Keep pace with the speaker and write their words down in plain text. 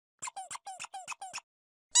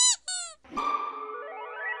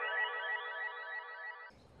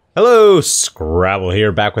Hello, Scrabble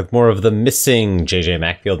here, back with more of the missing JJ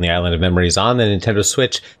Macfield and the Island of Memories on the Nintendo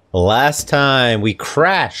Switch. Last time we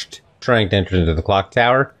crashed trying to enter into the clock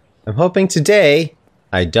tower. I'm hoping today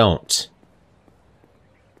I don't.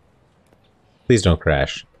 Please don't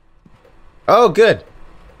crash. Oh, good.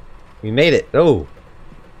 We made it. Oh,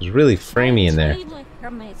 it was really framey in there.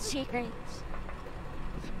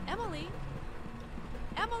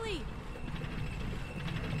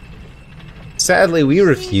 Sadly, we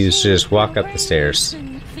refuse to just walk up the stairs.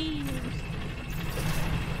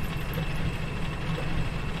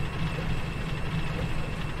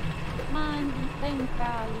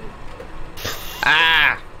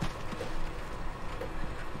 Ah!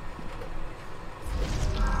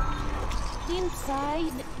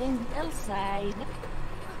 Inside and outside.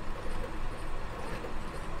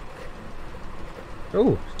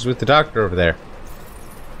 Oh, he's with the doctor over there.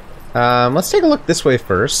 Let's take a look this way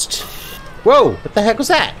first. Whoa! What the heck was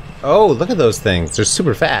that? Oh, look at those things. They're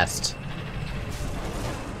super fast.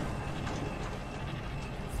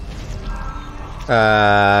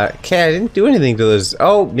 Okay, I didn't do anything to those.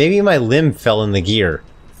 Oh, maybe my limb fell in the gear.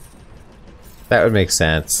 That would make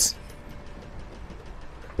sense.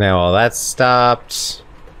 Now all that's stopped.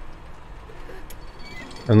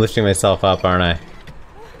 I'm lifting myself up, aren't I?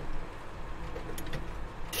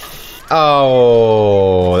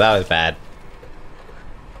 Oh, that was bad.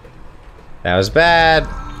 That was bad.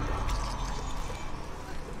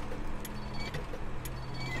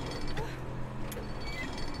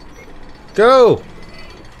 Go!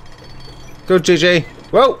 Go, JJ.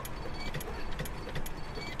 Whoa!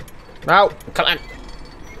 Ow, come on.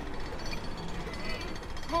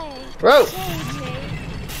 Hey, Whoa! JJ.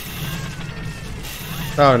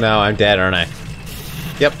 Oh no, I'm dead, aren't I?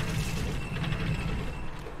 Yep.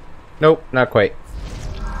 Nope, not quite.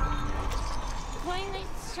 When is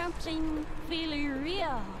something really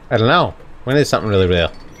real? I don't know. When is something really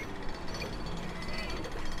real?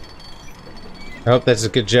 I hope that's a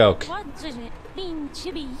good joke. What does it mean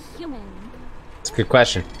to be human? It's a good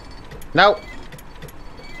question. No!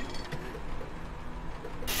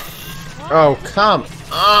 Oh, come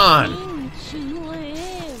on! Mean to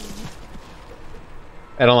live.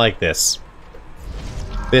 I don't like this.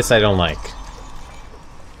 This I don't like.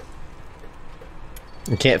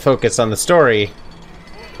 I can't focus on the story,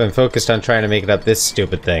 but I'm focused on trying to make it up this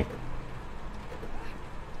stupid thing.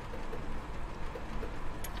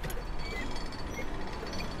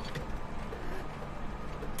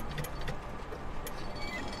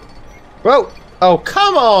 Whoa! Oh,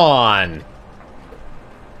 come on!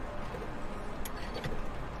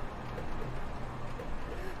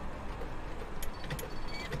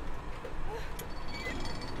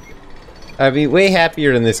 I'd be way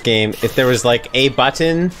happier in this game if there was like a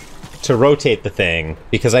button to rotate the thing,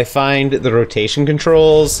 because I find the rotation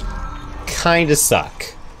controls kinda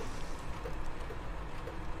suck.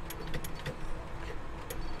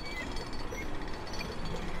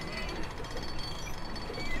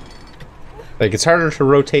 Like, it's harder to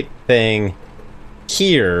rotate the thing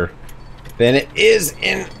here than it is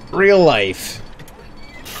in real life.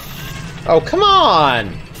 Oh, come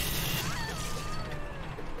on!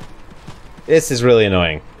 This is really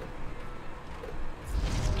annoying.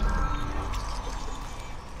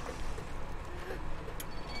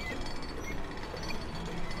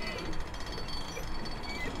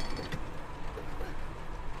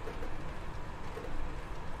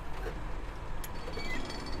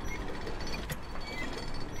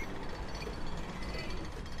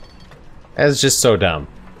 That's just so dumb.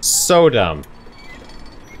 So dumb.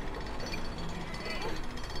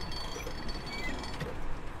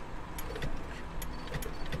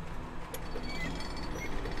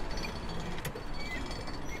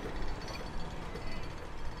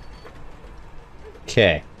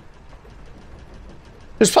 Okay.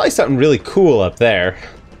 There's probably something really cool up there.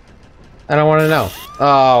 I don't want to know.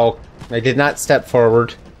 Oh, I did not step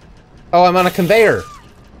forward. Oh, I'm on a conveyor.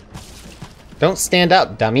 Don't stand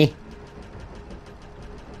up, dummy.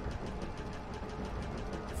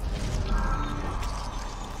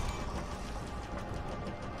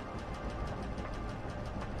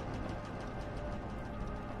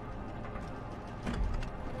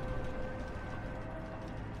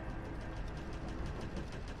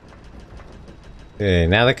 Okay,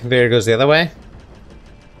 now the conveyor goes the other way.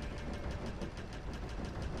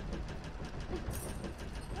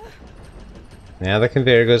 Now the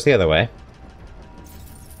conveyor goes the other way.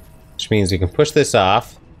 Which means we can push this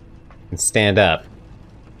off and stand up.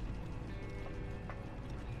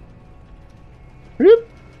 Whoop.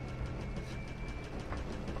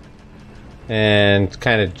 And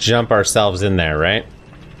kind of jump ourselves in there, right?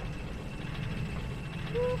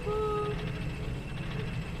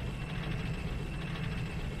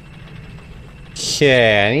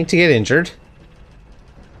 Okay, I need to get injured.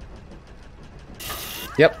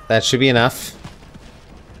 Yep, that should be enough.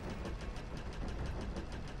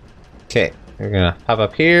 Okay, we're gonna hop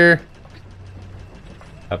up here.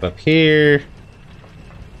 Hop up here.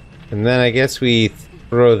 And then I guess we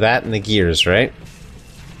throw that in the gears, right?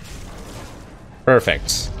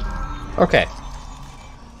 Perfect. Okay.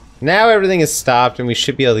 Now everything is stopped and we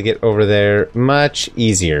should be able to get over there much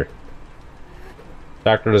easier.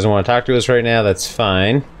 Doctor doesn't want to talk to us right now, that's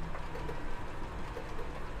fine.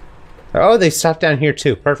 Oh, they stopped down here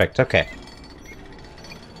too. Perfect, okay.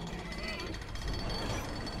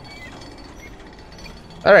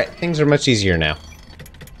 Alright, things are much easier now.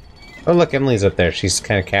 Oh look, Emily's up there. She's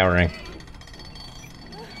kind of cowering.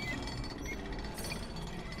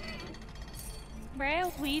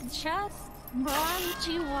 Well, we just want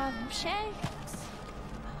to object.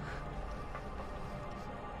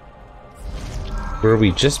 Were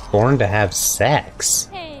we just born to have sex?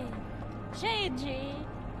 Hey, JJ.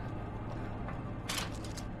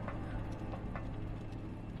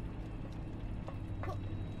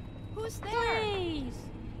 Who's there? Please,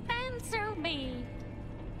 answer me.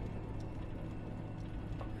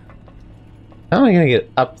 How am I gonna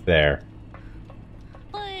get up there?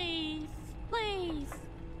 Please, please,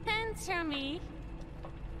 answer me.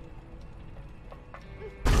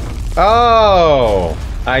 Oh,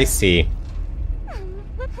 I see.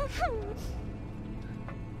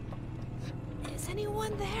 Is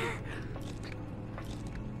anyone there?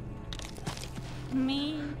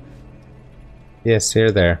 Me. Yes,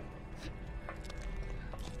 you're there.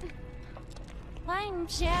 I'm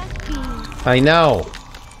Jackie. I know.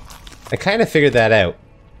 I kind of figured that out.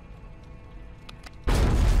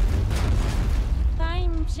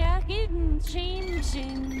 I'm Jackie and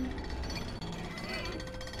changing.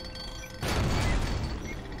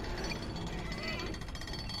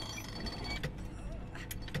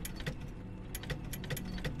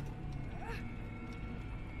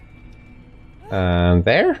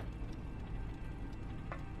 There?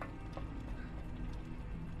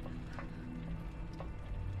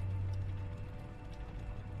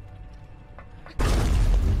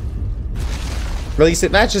 Or at least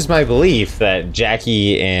it matches my belief that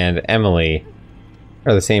Jackie and Emily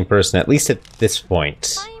are the same person, at least at this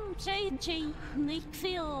point. I'm JJ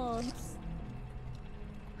Macfield.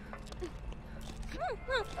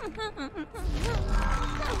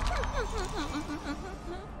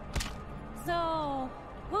 So,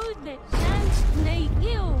 who the chance they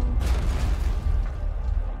you?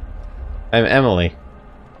 I'm Emily.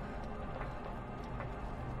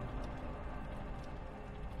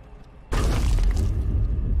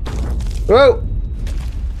 Whoa!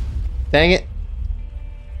 Dang it.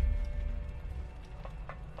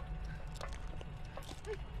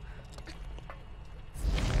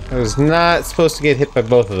 I was not supposed to get hit by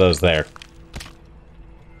both of those there.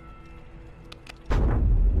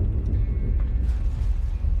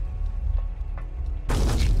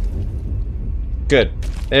 Good.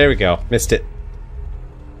 There we go. Missed it.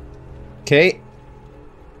 Okay.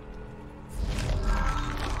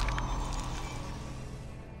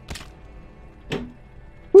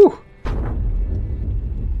 Whew.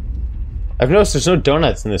 I've noticed there's no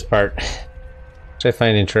donuts in this part, which I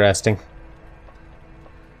find interesting.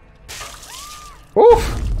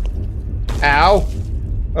 Oof! Ow!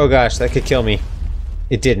 Oh gosh, that could kill me.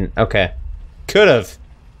 It didn't. Okay. Could've.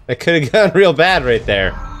 That could've gone real bad right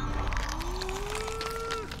there.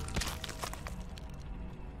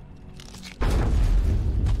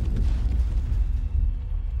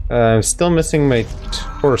 I'm still missing my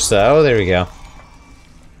torso. There we go.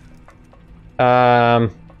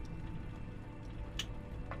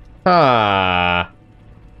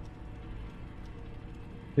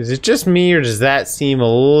 Is it just me, or does that seem a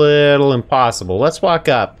little impossible? Let's walk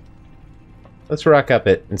up. Let's rock up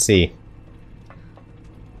it and see.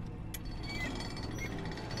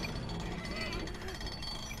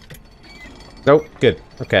 Nope, good.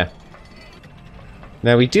 Okay.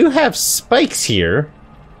 Now we do have spikes here.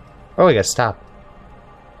 Oh, I gotta stop.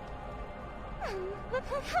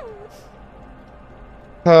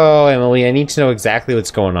 Oh, Emily, I need to know exactly what's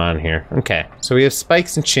going on here. Okay, so we have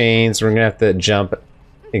spikes and chains. We're gonna have to jump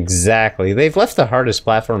exactly. They've left the hardest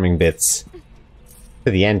platforming bits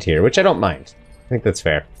to the end here, which I don't mind. I think that's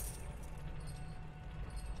fair.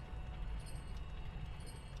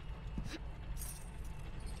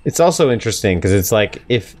 It's also interesting because it's like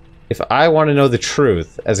if I want to know the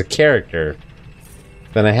truth as a character,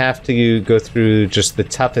 then I have to go through just the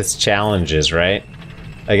toughest challenges, right?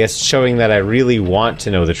 I guess showing that I really want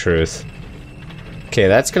to know the truth. Okay,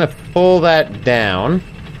 that's gonna pull that down.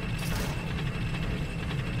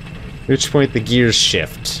 which point the gears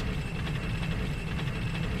shift.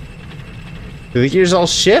 Do the gears all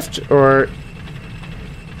shift, or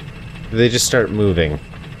do they just start moving?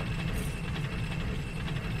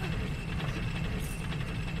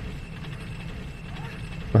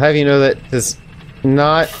 I'll have you know that does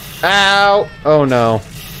not... Ow! Oh no.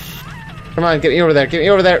 Come on, get me over there, get me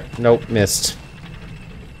over there! Nope, missed.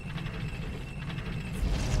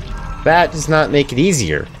 That does not make it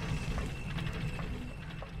easier.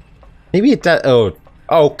 Maybe it does... Oh.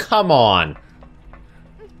 Oh, come on!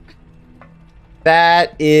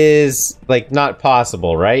 That is, like, not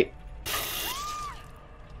possible, right?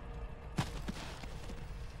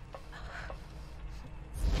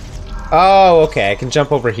 Oh, okay, I can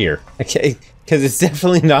jump over here. Okay, because it's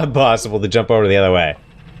definitely not possible to jump over the other way.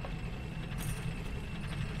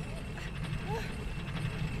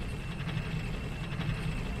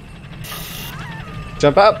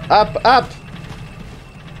 Jump up, up, up!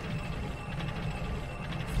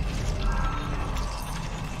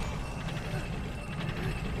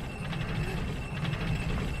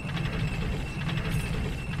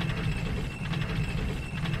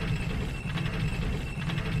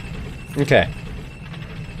 Okay.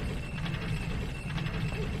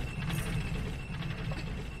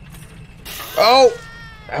 Oh!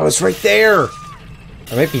 I was right there!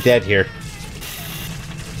 I might be dead here.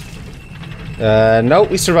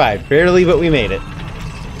 Nope, we survived. Barely, but we made it.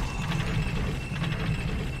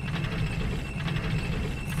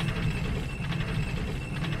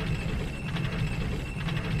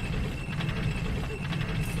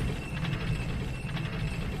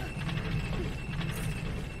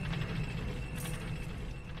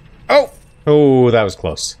 Oh! Oh, that was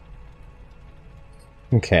close.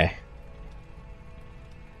 Okay.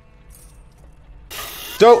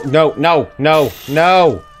 Don't, no, no, no,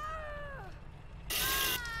 no!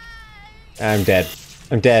 I'm dead.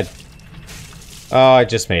 I'm dead. Oh, I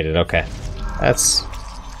just made it. Okay. That's...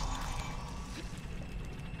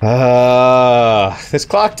 this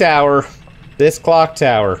clock tower. This clock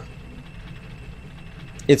tower.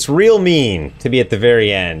 It's real mean to be at the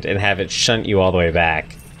very end and have it shunt you all the way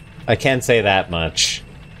back. I can say that much.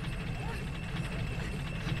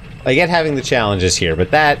 I get having the challenges here, but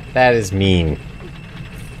that is mean.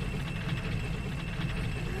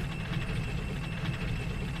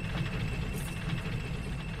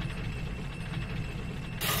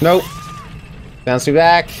 Nope. Bounce me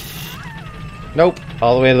back. Nope.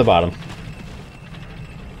 All the way to the bottom.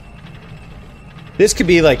 This could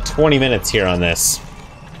be like 20 minutes here on this.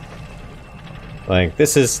 Like,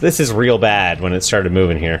 this is real bad when it started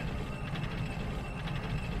moving here.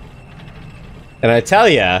 And I tell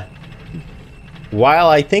ya, while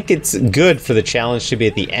I think it's good for the challenge to be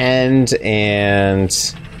at the end, and...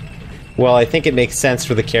 well, I think it makes sense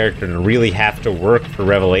for the character to really have to work for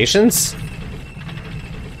revelations,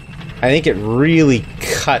 I think it really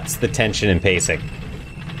cuts the tension and pacing.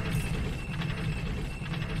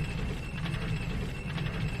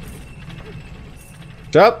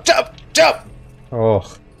 Jump! Jump! Jump!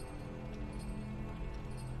 Oh.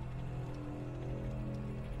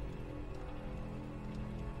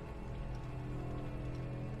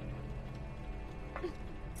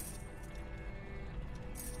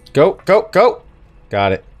 Go! Go! Go!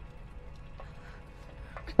 Got it.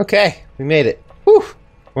 Okay, we made it. Whew!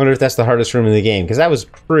 Wonder if that's the hardest room in the game, because that was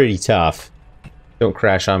pretty tough. Don't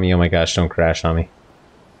crash on me, oh my gosh, don't crash on me.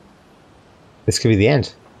 This could be the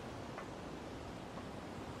end.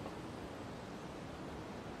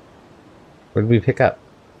 What did we pick up?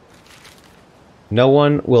 No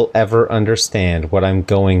one will ever understand what I'm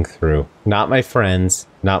going through. Not my friends,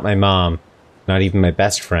 not my mom, not even my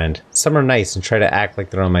best friend. Some are nice and try to act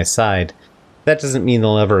like they're on my side. That doesn't mean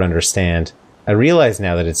they'll ever understand. I realize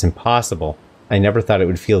now that it's impossible. I never thought it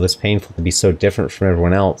would feel this painful to be so different from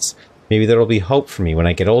everyone else. Maybe there'll be hope for me when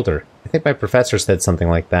I get older. I think my professor said something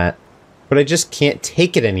like that. But I just can't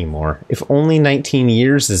take it anymore. If only 19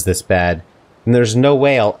 years is this bad, then there's no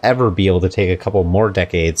way I'll ever be able to take a couple more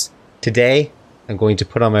decades. Today, I'm going to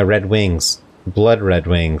put on my red wings. Blood red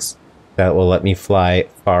wings. That will let me fly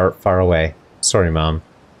far, far away. Sorry, Mom.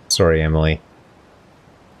 Sorry, Emily.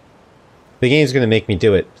 The game's gonna make me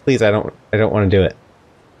do it. Please, I don't want to do it.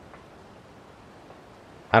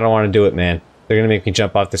 I don't want to do it, man. They're gonna make me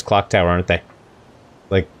jump off this clock tower, aren't they?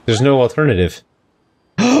 Like, there's no alternative.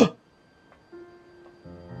 Oh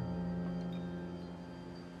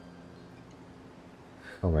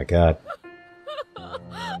my god.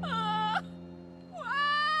 Why?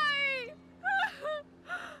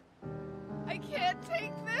 I can't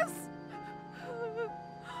take this.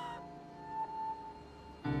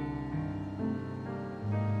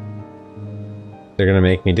 They're gonna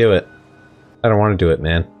make me do it. I don't want to do it,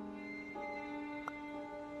 man.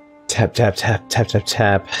 Tap, tap, tap, tap, tap,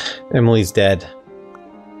 tap. Emily's dead.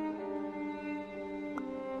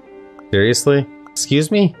 Seriously?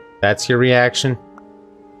 Excuse me? That's your reaction?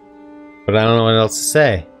 But I don't know what else to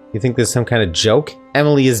say. You think this is some kind of joke?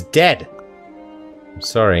 Emily is dead! I'm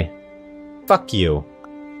sorry. Fuck you.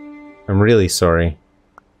 I'm really sorry.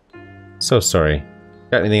 So sorry.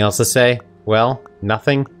 Got anything else to say? Well,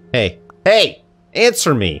 nothing? Hey. Hey!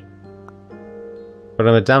 Answer me! But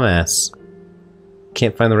I'm a dumbass.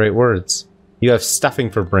 Can't find the right words. You have stuffing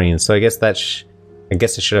for brains, so I guess that I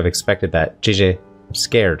guess I should have expected that. JJ, I'm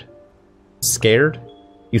scared. Scared?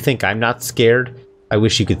 You think I'm not scared? I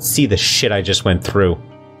wish you could see the shit I just went through.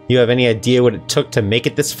 You have any idea what it took to make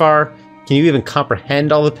it this far? Can you even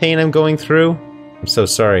comprehend all the pain I'm going through? I'm so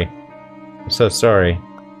sorry. I'm so sorry.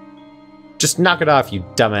 Just knock it off, you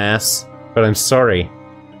dumbass. But I'm sorry.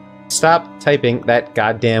 Stop typing that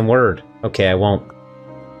goddamn word. Okay, I won't.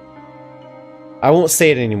 I won't say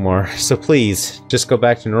it anymore, so please, just go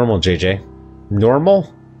back to normal, JJ.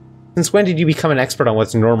 Normal? Since when did you become an expert on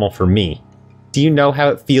what's normal for me? Do you know how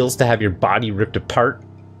it feels to have your body ripped apart?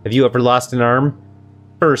 Have you ever lost an arm?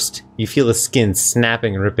 First, you feel the skin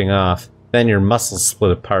snapping and ripping off. Then your muscles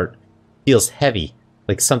split apart. It feels heavy,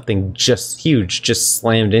 like something just huge just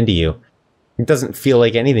slammed into you. It doesn't feel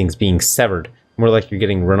like anything's being severed, more like you're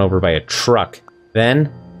getting run over by a truck.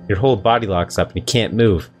 Then, your whole body locks up and you can't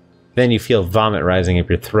move. Then you feel vomit rising up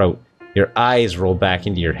your throat. Your eyes roll back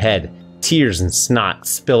into your head. Tears and snot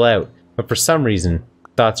spill out. But for some reason,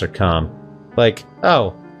 thoughts are calm. Like,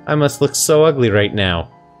 oh, I must look so ugly right now.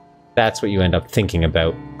 That's what you end up thinking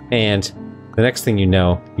about. And the next thing you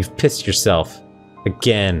know, you've pissed yourself.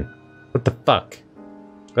 Again. What the fuck?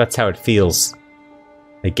 That's how it feels.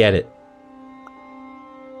 I get it.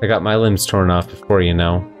 I got my limbs torn off before, you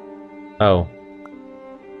know. Oh.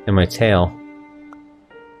 And my tail.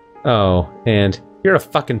 Oh, and you're a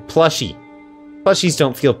fucking plushie. Plushies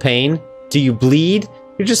don't feel pain. Do you bleed?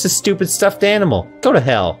 You're just a stupid stuffed animal. Go to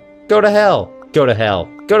hell. Go to hell. Go to hell.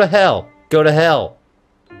 Go to hell. Go to hell.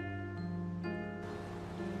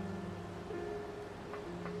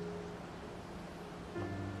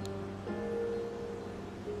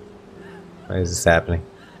 Why is this happening?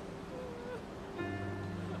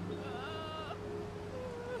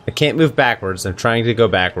 I can't move backwards. I'm trying to go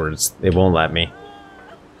backwards. They won't let me.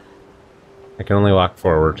 I can only walk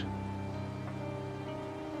forward.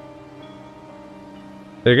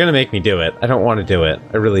 They're gonna make me do it. I don't want to do it.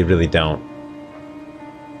 I really, really don't.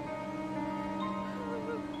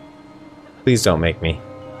 Please don't make me.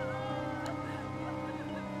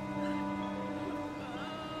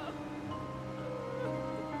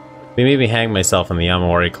 They made me hang myself in the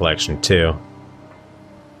Yamawari collection, too.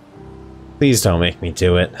 Please don't make me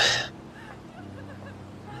do it.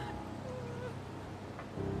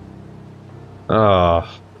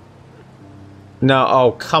 Oh. No,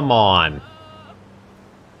 oh, come on.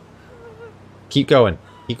 Keep going.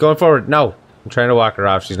 Keep going forward. No. I'm trying to walk her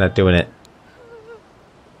off. She's not doing it.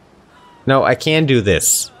 No, I can do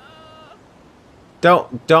this.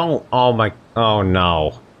 Don't. Oh my. Oh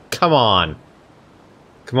no. Come on.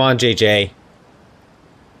 Come on, JJ.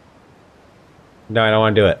 No, I don't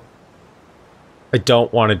want to do it. I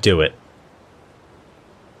don't want to do it.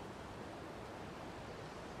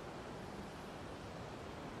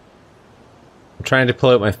 I'm trying to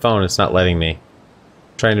pull out my phone. It's not letting me.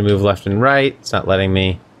 I'm trying to move left and right. It's not letting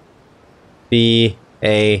me. B,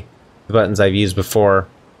 A, the buttons I've used before.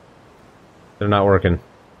 They're not working.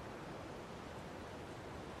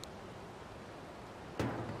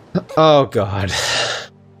 Oh, God.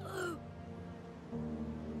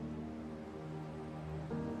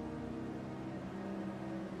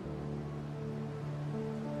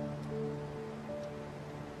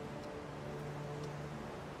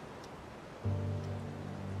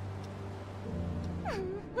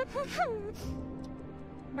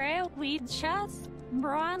 Well, we just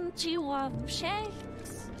brought you up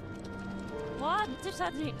shakes. What does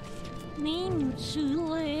it mean to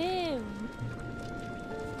live?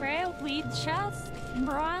 Well, we just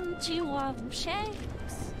brought you up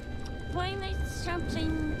shakes. When it's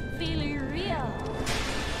something really real,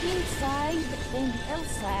 inside and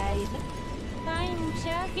outside, times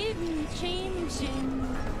are getting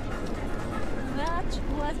changing. That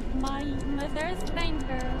was my mother's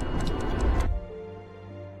finger.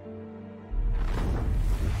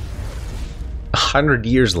 100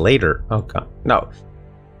 years later. Oh god, no.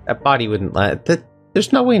 That body wouldn't let.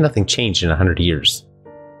 There's no way nothing changed in 100 years.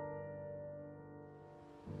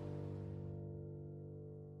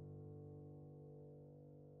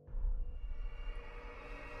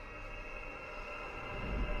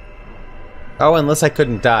 Oh, unless I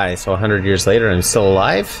couldn't die, so 100 years later I'm still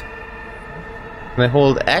alive? Can I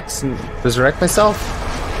hold X and resurrect myself?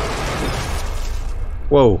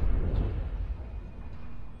 Whoa.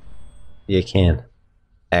 Yeah, you can.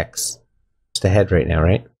 X. Just ahead right now,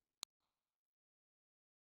 right?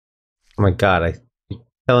 Oh my god, you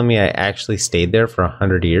telling me I actually stayed there for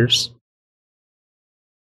 100 years?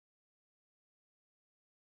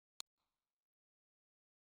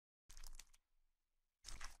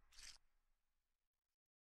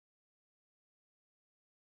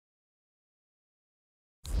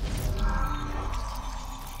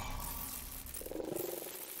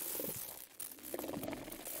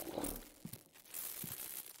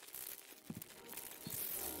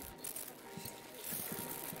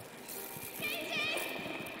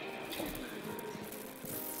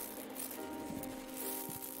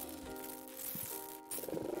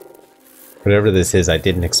 Whatever this is, I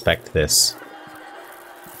didn't expect this.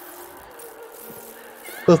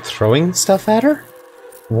 Still throwing stuff at her?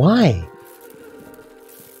 Why?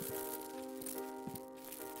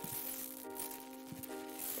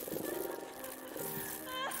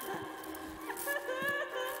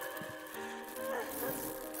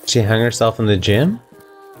 She hung herself in the gym?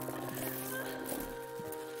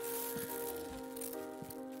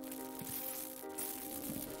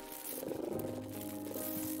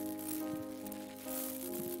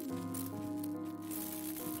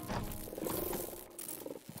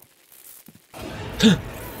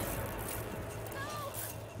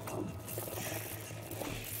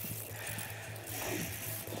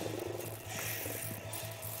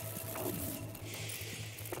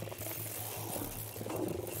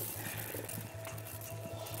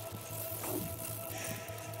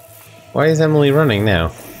 Why is Emily running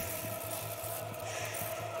now?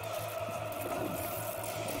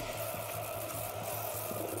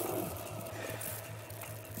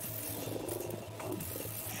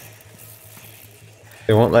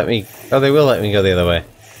 They won't let me... Oh, they will let me go the other way.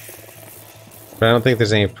 But I don't think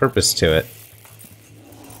there's any purpose to it.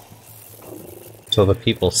 So the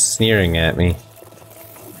people sneering at me.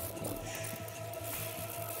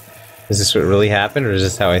 Is this what really happened, or is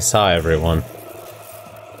this how I saw everyone?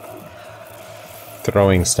 They're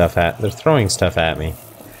throwing stuff at me.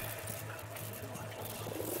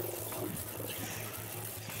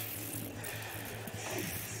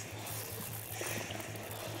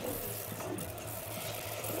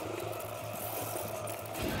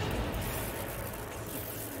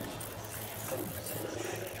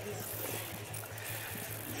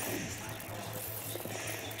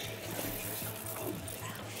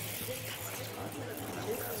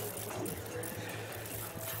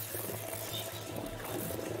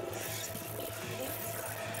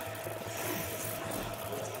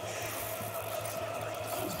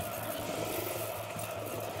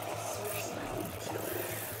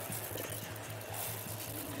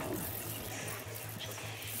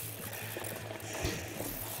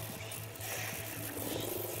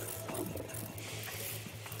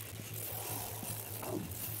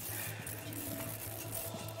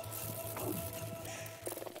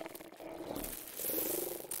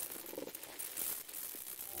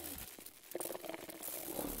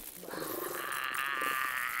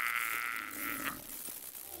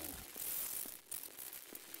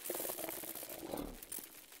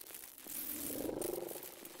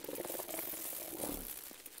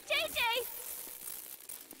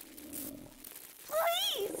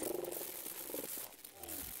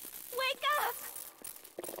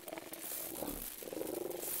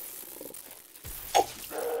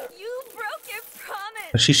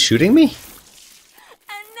 Was she shooting me? And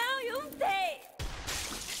now you'll pay.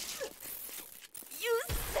 You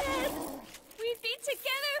said we'd be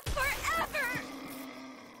together forever.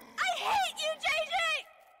 I hate you, JJ.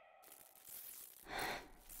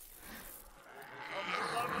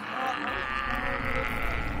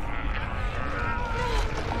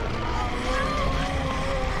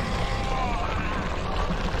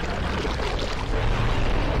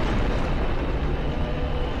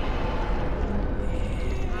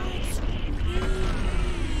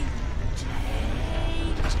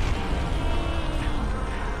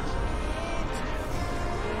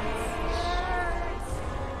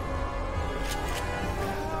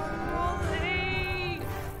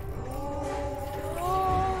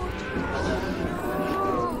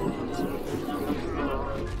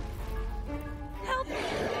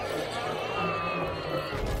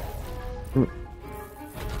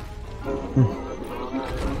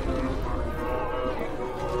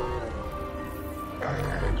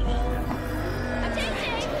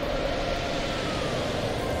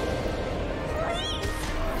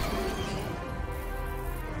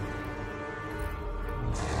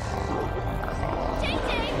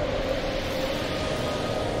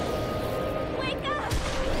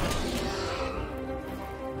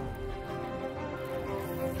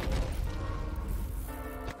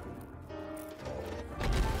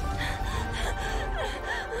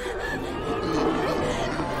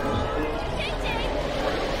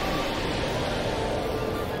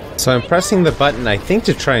 So I'm pressing the button, I think,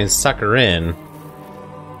 to try and suck her in.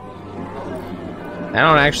 I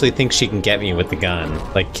don't actually think she can get me with the gun.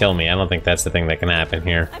 Like, kill me. I don't think that's the thing that can happen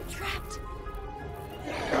here. I'm trapped.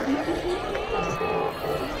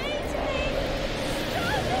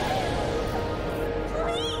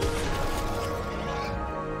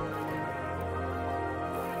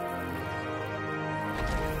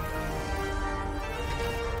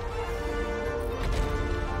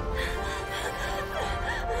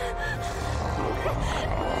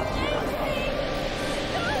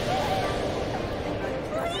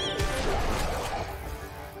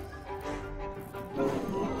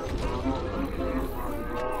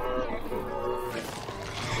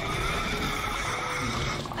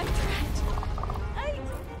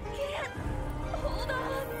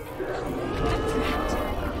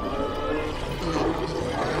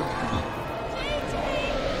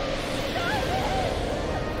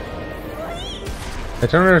 I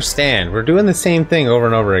don't understand. We're doing the same thing over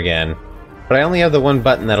and over again. But I only have the one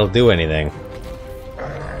button that'll do anything.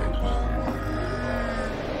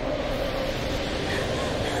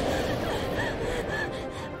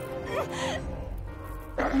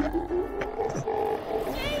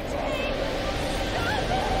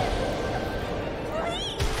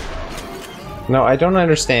 No, I don't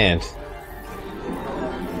understand.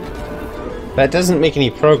 That doesn't make any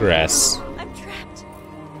progress. I'm trapped.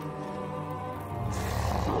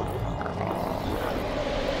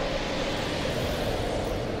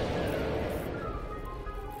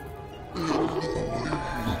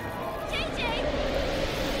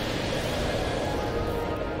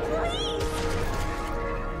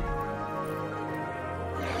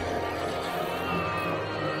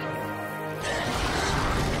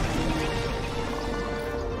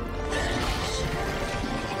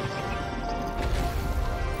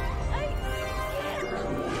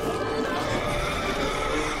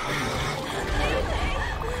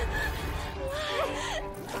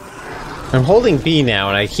 I'm holding B now,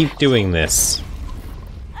 and I keep doing this.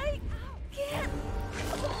 I can't.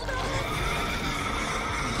 Hold on.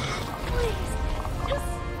 Please, just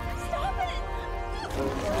stop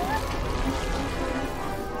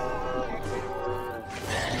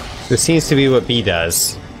it. This seems to be what B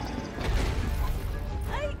does.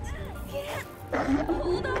 I can't.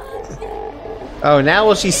 Hold on. Oh, now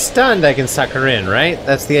while she's stunned, I can suck her in, right?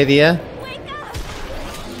 That's the idea? Wake up.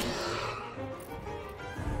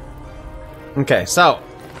 Okay, so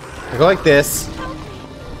I go like this.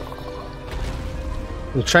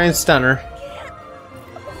 We'll try and stun her.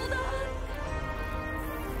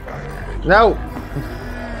 No!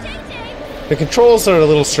 The controls are a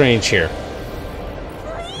little strange here.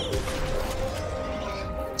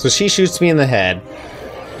 So she shoots me in the head.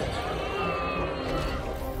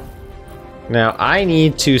 Now I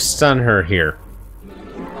need to stun her here.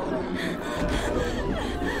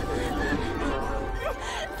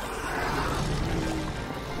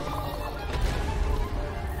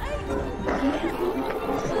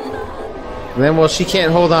 And then, well, she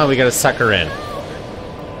can't hold on, we gotta suck her in.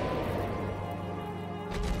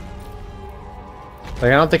 Like, I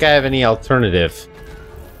don't think I have any alternative.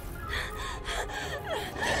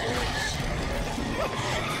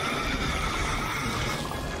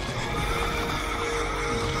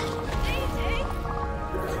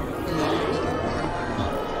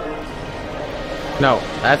 No,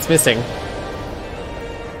 that's missing.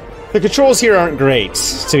 The controls here aren't great,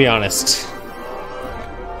 to be honest.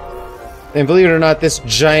 And believe it or not, this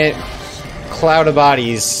giant cloud of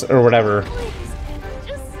bodies, or whatever,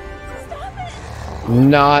 Just stop it.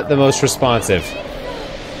 not the most responsive.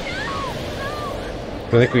 I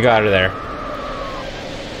think we got her there.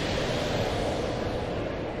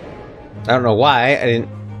 I don't know why, I didn't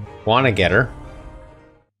want to get her.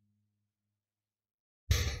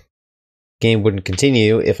 Game wouldn't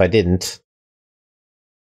continue if I didn't.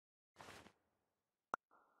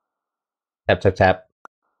 Tap, tap, tap.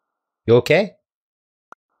 You okay?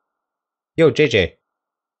 Yo, JJ.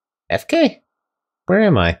 FK? Where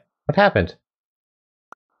am I? What happened?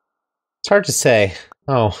 It's hard to say.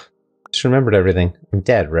 Oh, just remembered everything. I'm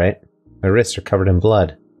dead, right? My wrists are covered in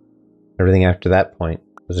blood. Everything after that point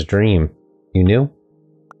was a dream. You knew?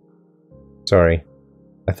 Sorry.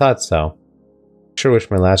 I thought so. Sure wish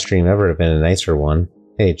my last dream ever had been a nicer one.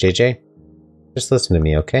 Hey, JJ? Just listen to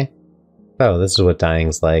me, okay? Oh, this is what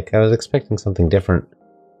dying's like. I was expecting something different.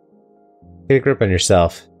 Get a grip on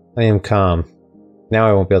yourself. I am calm. Now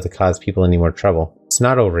I won't be able to cause people any more trouble. It's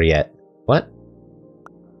not over yet. What?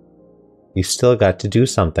 You still got to do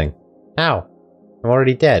something. How? I'm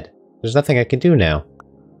already dead. There's nothing I can do now.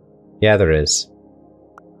 Yeah, there is.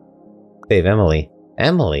 Save Emily.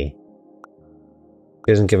 Emily?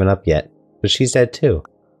 She hasn't given up yet, but she's dead too.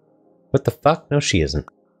 What the fuck? No, she isn't.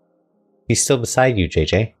 She's still beside you,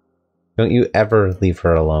 JJ. Don't you ever leave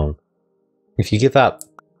her alone. If you give up,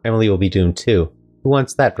 Emily will be doomed too. Who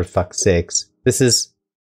wants that, for fuck's sakes? This is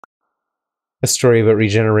a story about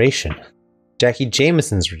regeneration. Jackie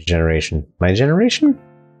Jameson's regeneration. My generation?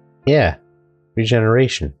 Yeah.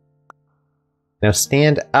 Regeneration. Now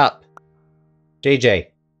stand up. JJ.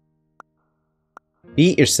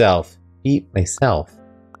 Beat yourself. Beat myself.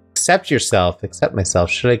 Accept yourself. Accept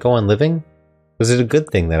myself. Should I go on living? Was it a good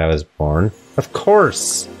thing that I was born? Of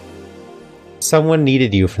course! Someone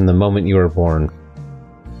needed you from the moment you were born.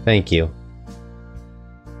 Thank you.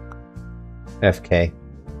 FK.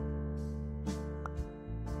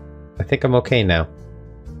 I think I'm okay now.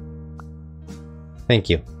 Thank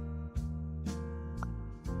you.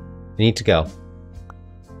 I need to go.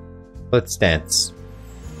 Let's dance.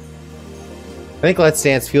 I think Let's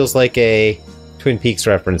Dance feels like a Twin Peaks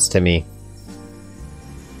reference to me.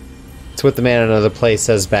 It's what the man in another place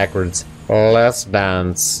says backwards. Let's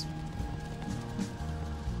dance.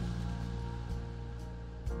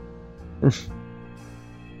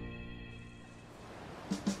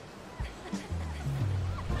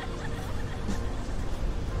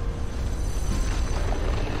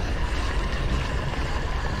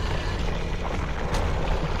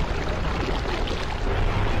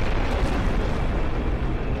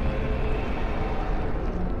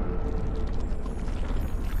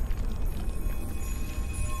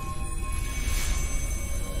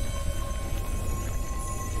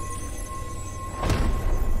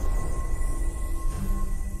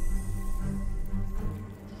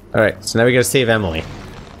 Alright, so now we gotta save Emily.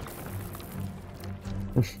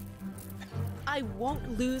 I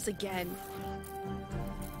won't lose again.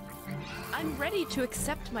 I'm ready to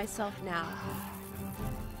accept myself now.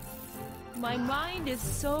 My mind is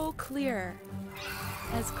so clear.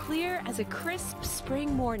 As clear as a crisp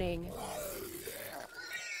spring morning.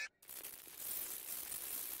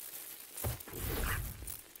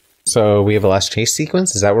 So we have a last chase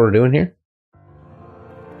sequence? Is that what we're doing here?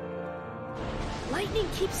 Lightning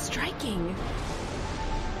keeps striking.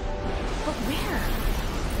 But where?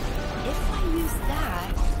 If I use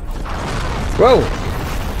that... Whoa!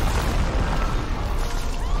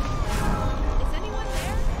 Is anyone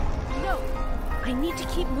there? No. I need to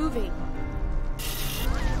keep moving.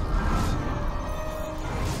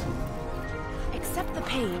 Accept the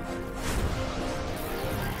pain.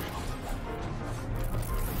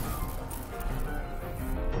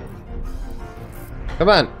 Come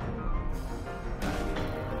on.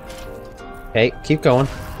 Hey, keep going.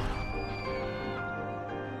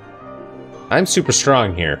 I'm super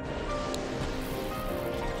strong here.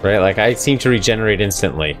 Right, like I seem to regenerate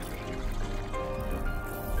instantly.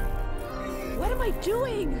 What am I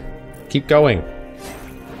doing? Keep going.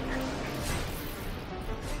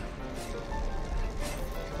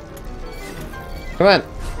 Come on.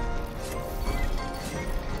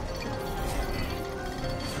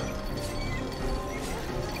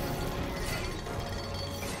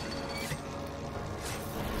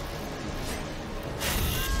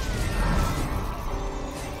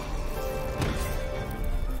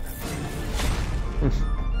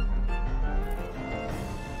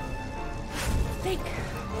 Think.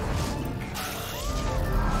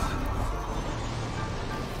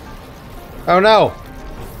 Oh no!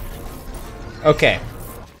 Okay.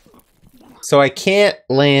 So I can't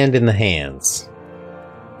land in the hands.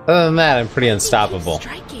 Other than that, I'm pretty unstoppable.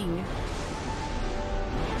 Striking.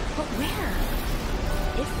 But where?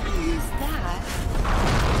 If I use that...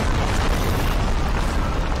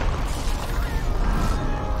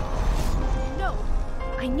 No.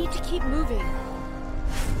 I need to keep moving.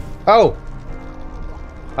 Oh!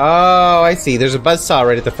 Oh, I see. There's a buzzsaw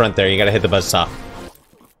right at the front there. You gotta hit the buzzsaw.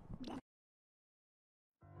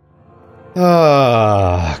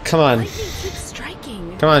 Oh, come on. Lightning keeps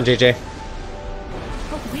striking. Come on, JJ.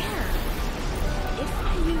 But where? If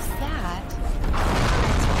I use that...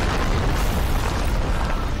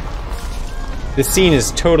 This scene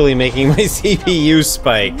is totally making my CPU I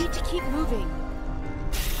spike. need to keep moving.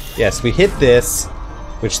 Yes, we hit this,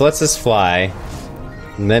 which lets us fly.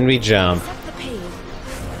 And then we jump. Accept the pain.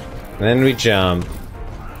 And then we jump.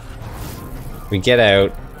 We get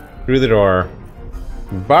out. Through the door.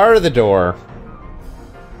 Bar the door.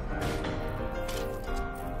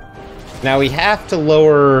 Now we have to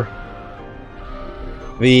lower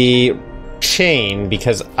the chain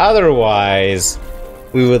because otherwise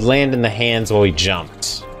we would land in the hands while we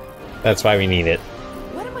jumped. That's why we need it.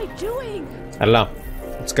 What am I doing? I don't know.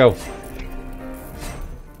 Let's go.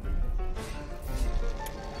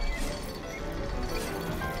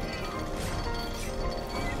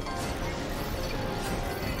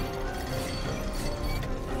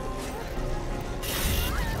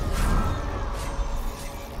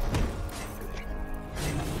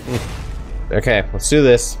 Okay, let's do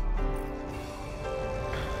this.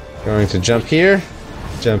 Going to jump here.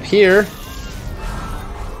 Jump here.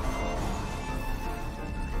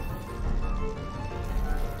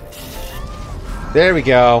 There we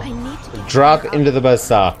go. Drop into the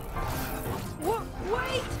buzzsaw.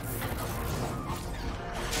 Wait!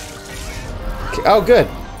 Oh, good.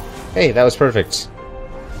 Hey, that was perfect.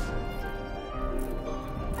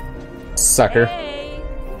 Sucker. Hey,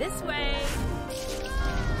 this way.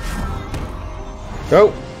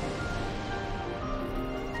 Go.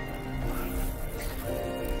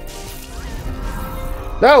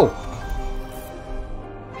 No!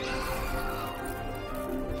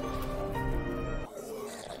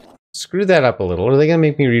 Screw that up a little. Are they gonna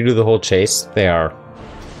make me redo the whole chase? They are.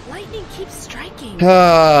 Lightning keeps striking.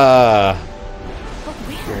 Ah. But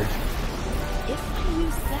where? If I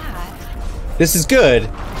use that... This is good.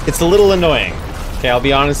 It's a little annoying. Okay, I'll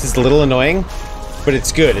be honest, it's a little annoying, but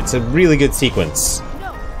it's good. It's a really good sequence.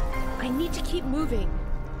 No! I need to keep moving.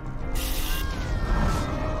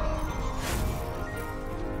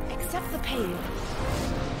 Accept the pain.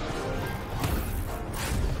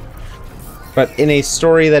 But in a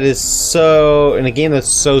story that is so... in a game that's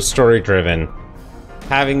so story-driven,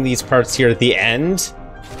 having these parts here at the end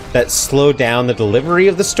that slow down the delivery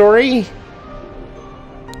of the story...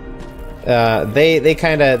 they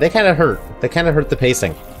kind of hurt. They kind of hurt the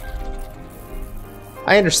pacing.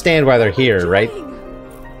 I understand why they're here, right?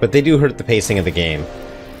 But they do hurt the pacing of the game.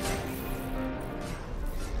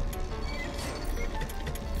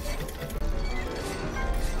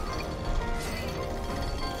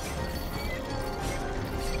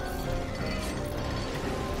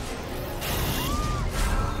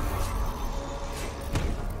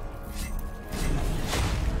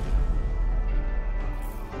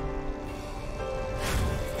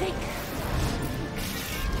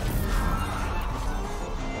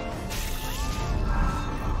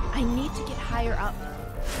 I need to get higher up.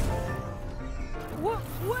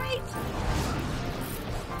 Wait!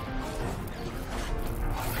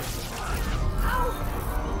 Ow!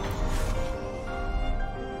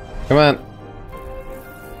 Come on.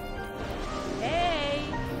 Hey,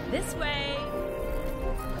 this way.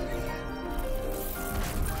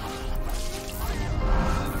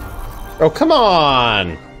 Oh, come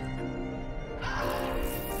on!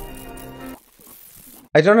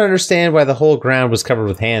 I don't understand why the whole ground was covered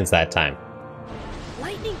with hands that time.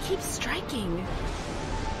 Lightning keeps striking.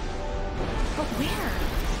 But where?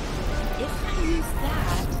 If I use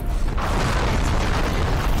that...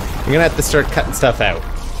 I'm gonna have to start cutting stuff out.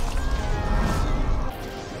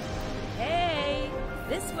 Hey,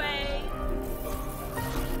 this way.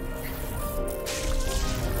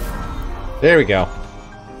 There we go.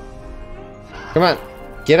 Come on,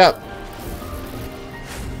 get up.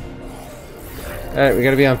 Alright, we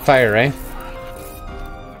gotta be on fire, right?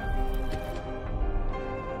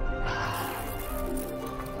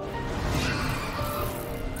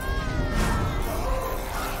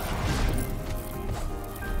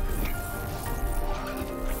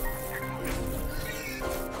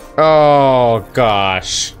 Oh,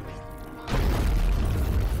 gosh.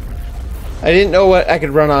 I didn't know what I could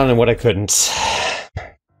run on and what I couldn't.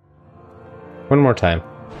 One more time.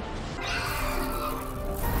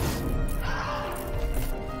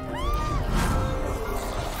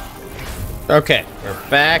 Okay, we're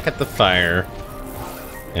back at the fire.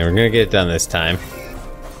 And we're gonna get it done this time.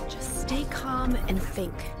 Just stay calm and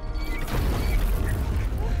think.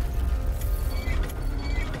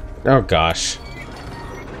 Oh gosh.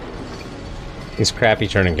 These crappy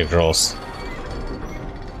turning controls.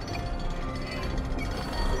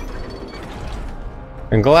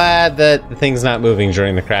 I'm glad that the thing's not moving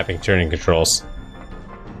during the crappy turning controls.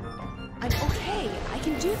 I'm okay. I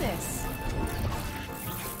can do this.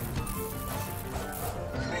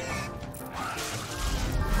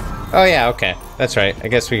 Oh yeah, okay. That's right. I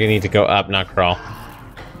guess we need to go up, not crawl.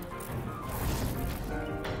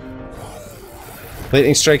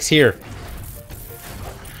 Lightning strikes here.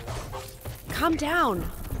 Calm down.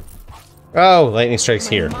 Oh, lightning strikes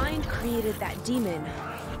here. My mind created that demon.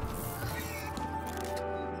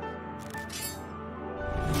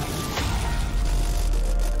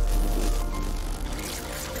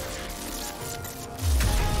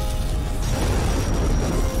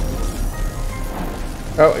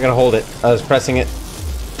 Oh, I gotta hold it. I was pressing it.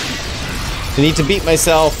 I need to beat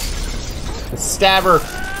myself. Stab her.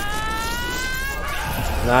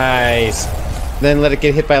 Nice. Then let it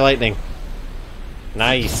get hit by lightning.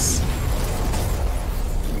 Nice.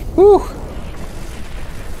 Whew.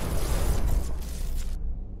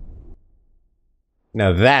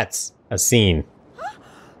 Now that's a scene.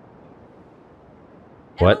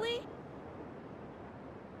 What? Emily?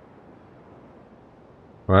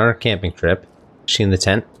 We're on our camping trip. Is she in the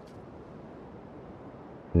tent?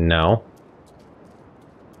 No.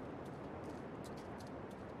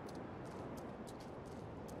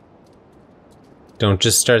 Don't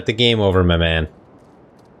just start the game over, my man.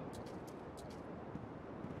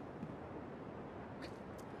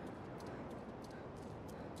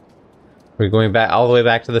 We're going back all the way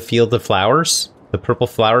back to the field of flowers? The purple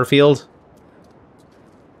flower field?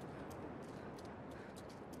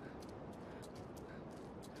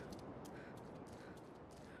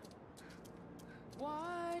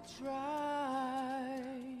 Why try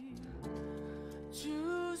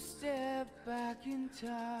to step back in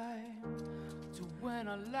time to when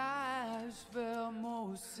our lives felt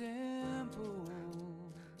most simple?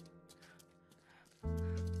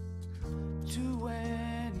 To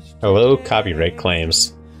when each Hello, day copyright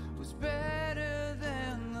claims. was better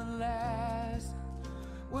than the last,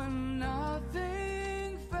 when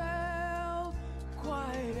nothing felt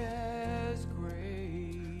quite as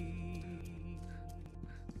great.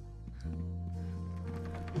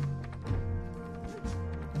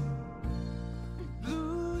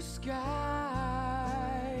 Blue skies,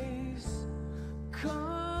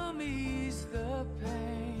 come ease the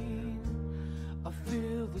pain. I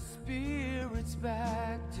feel the spirits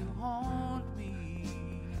back to haunt me.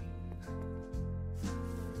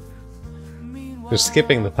 They're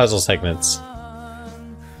skipping the puzzle segments.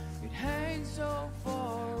 It hangs so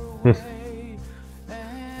far away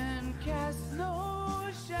and casts no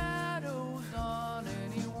shadows on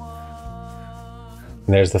anyone.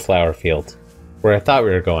 And there's the flower field, where I thought we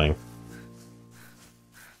were going.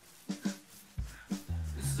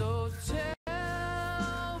 So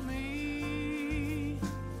tell me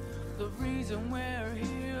the reason we're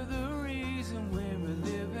here, the reason we're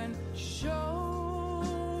living.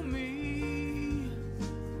 Show me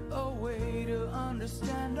a way to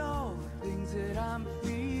understand all the things that I'm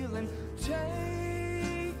feeling.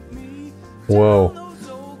 Take me Whoa. down those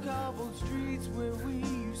old cobbled streets where we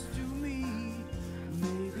used to meet.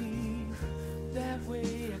 Maybe that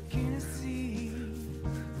way I can see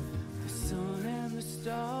the sun and the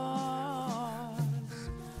stars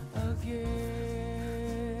again.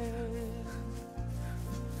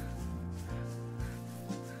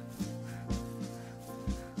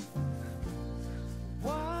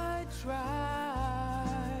 Why try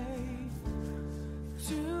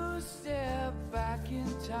to step back in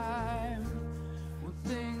time when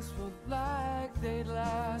things felt like they'd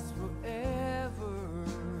last forever?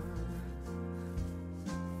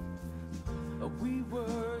 We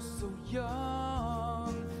were so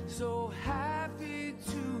young, so happy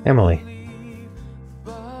to Emily. believe,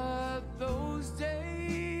 but those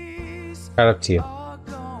days Right up to you. are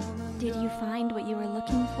gone. Did you find what you were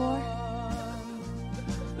looking for?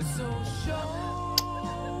 So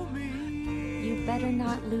show me You better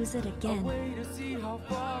not lose it a again. way to see how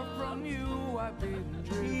far from you I've been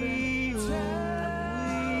driven.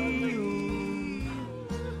 Tell me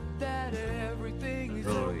that everything is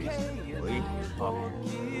okay and I am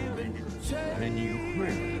forgiven. Take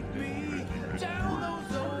me down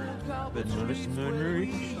those old cobbled streets where we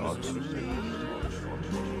used to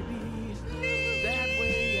Maybe that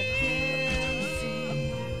way I can see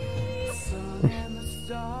the sun and the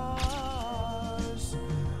stars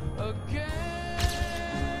again.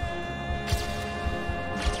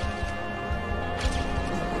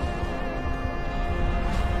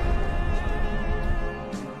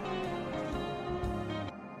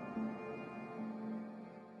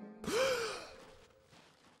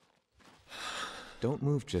 Don't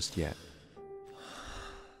move just yet.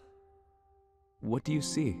 What do you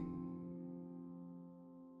see?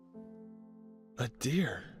 A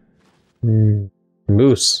deer.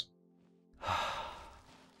 Moose.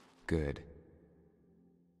 Good.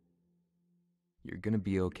 You're gonna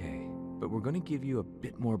be okay, but we're gonna give you a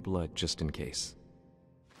bit more blood just in case.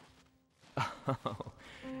 Oh,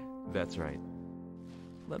 that's right.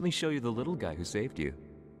 Let me show you the little guy who saved you.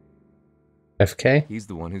 FK? He's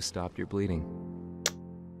the one who stopped your bleeding.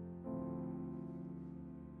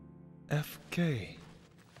 FK.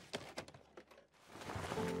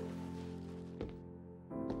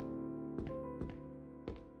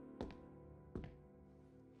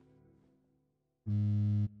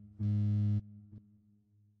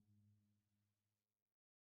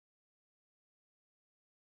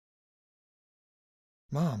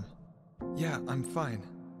 Mom. Yeah, I'm fine.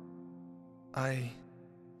 I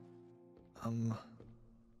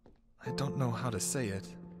don't know how to say it.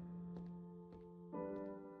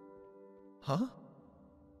 Huh?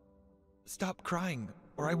 Stop crying,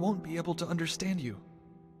 or I won't be able to understand you.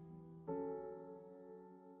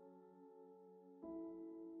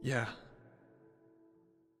 Yeah.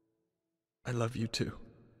 I love you too.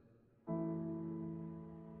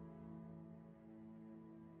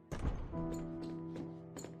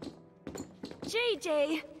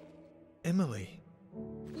 JJ, Emily,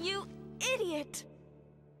 you idiot!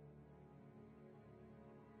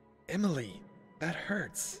 Emily, that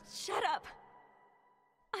hurts. Shut up!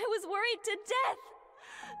 I was worried to death!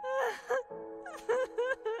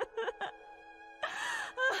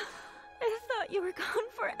 I thought you were gone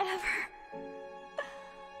forever.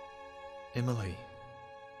 Emily,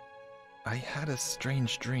 I had a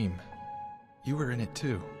strange dream. You were in it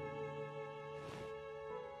too.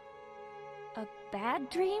 A bad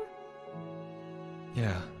dream?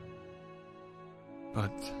 Yeah.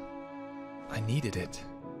 But I needed it.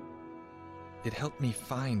 It helped me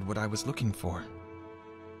find what I was looking for.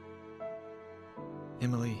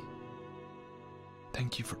 Emily,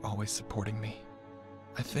 thank you for always supporting me.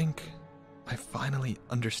 I think I finally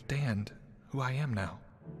understand who I am now.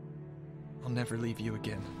 I'll never leave you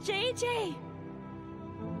again. JJ!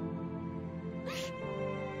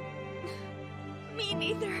 Me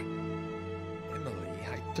neither. Emily,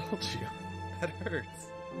 I told you. That hurts.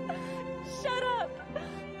 Shut up!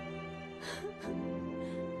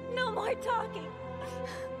 No more talking.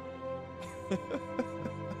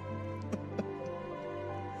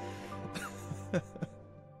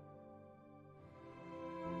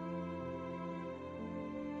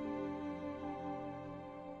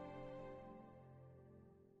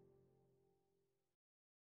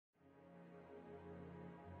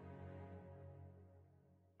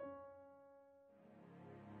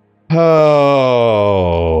 Oh.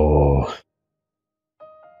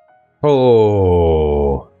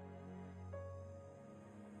 Oh.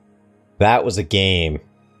 That was a game.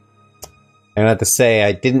 And I have to say,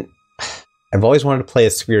 I've always wanted to play a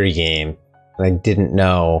security game, and I didn't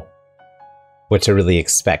know what to really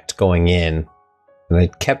expect going in. And I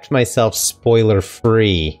kept myself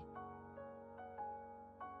spoiler-free.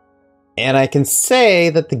 And I can say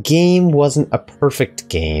that the game wasn't a perfect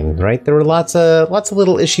game, right? There were lots of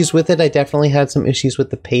little issues with it. I definitely had some issues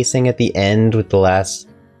with the pacing at the end with the last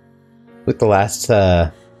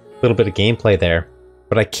little bit of gameplay there.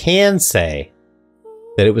 But I can say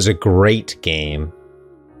that it was a great game,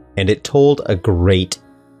 and it told a great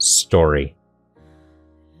story.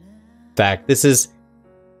 In fact, this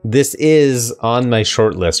is on my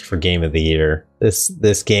short list for Game of the Year.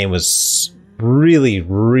 This game was really,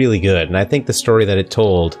 really good, and I think the story that it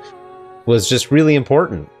told was just really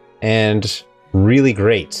important and really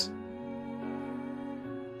great.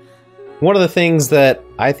 One of the things that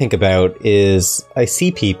I think about is I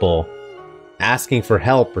see people asking for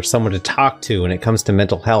help or someone to talk to when it comes to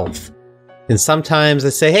mental health. And sometimes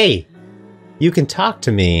they say, hey, you can talk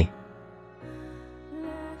to me.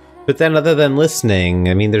 But then other than listening,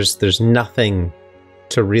 I mean, there's nothing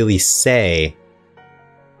to really say.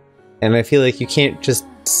 And I feel like you can't just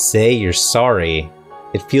say you're sorry.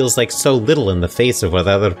 It feels like so little in the face of what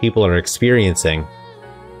other people are experiencing.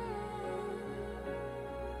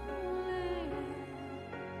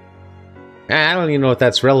 I don't even know if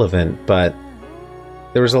that's relevant, but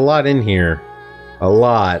there was a lot in here. A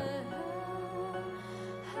lot.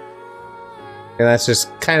 And that's just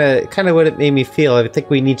kind of what it made me feel. I think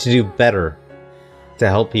we need to do better to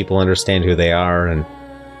help people understand who they are and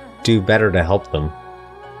do better to help them.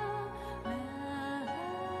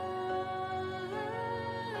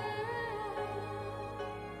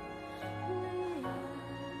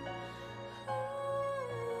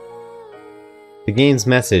 The game's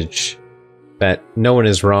message that no one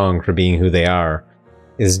is wrong for being who they are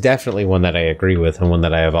is definitely one that I agree with and one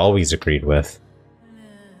that I have always agreed with.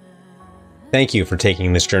 Thank you for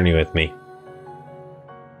taking this journey with me.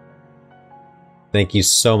 Thank you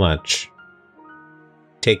so much.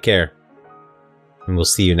 Take care, and we'll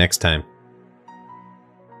see you next time.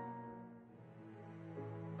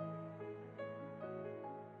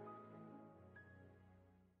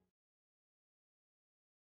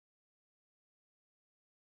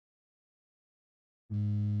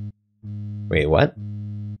 Wait, what?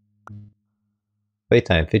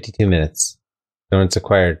 Playtime, 52 minutes. Donuts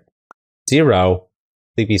acquired 0.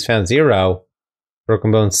 Sleepy's found 0.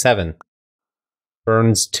 Broken Bones 7.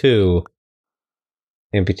 Burns 2.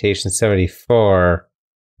 Amputation 74.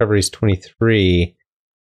 Recoveries 23.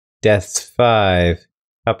 Deaths 5.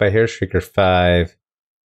 Caught by Hairstreaker 5.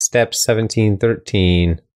 Steps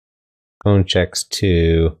 1713. Bone checks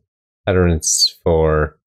 2. Utterance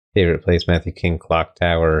 4. Favorite place, Matthew King Clock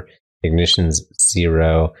Tower. Ignitions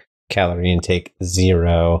 0. Calorie intake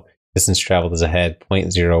 0. Distance traveled is ahead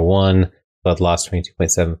 0.01. Blood loss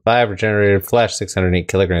 22.75. Regenerated flesh 608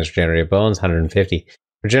 kilograms. Regenerated bones 150.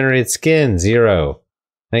 Regenerated skin 0.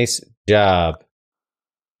 Nice job.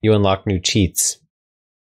 You unlock new cheats.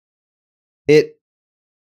 It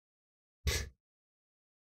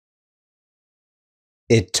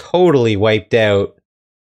totally wiped out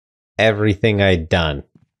everything I'd done.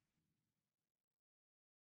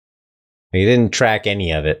 You didn't track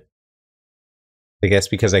any of it. I guess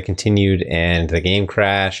because I continued and the game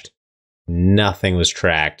crashed, nothing was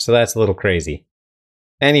tracked. So that's a little crazy.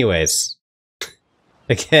 Anyways,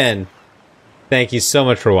 again, thank you so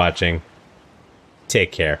much for watching.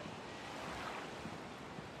 Take care.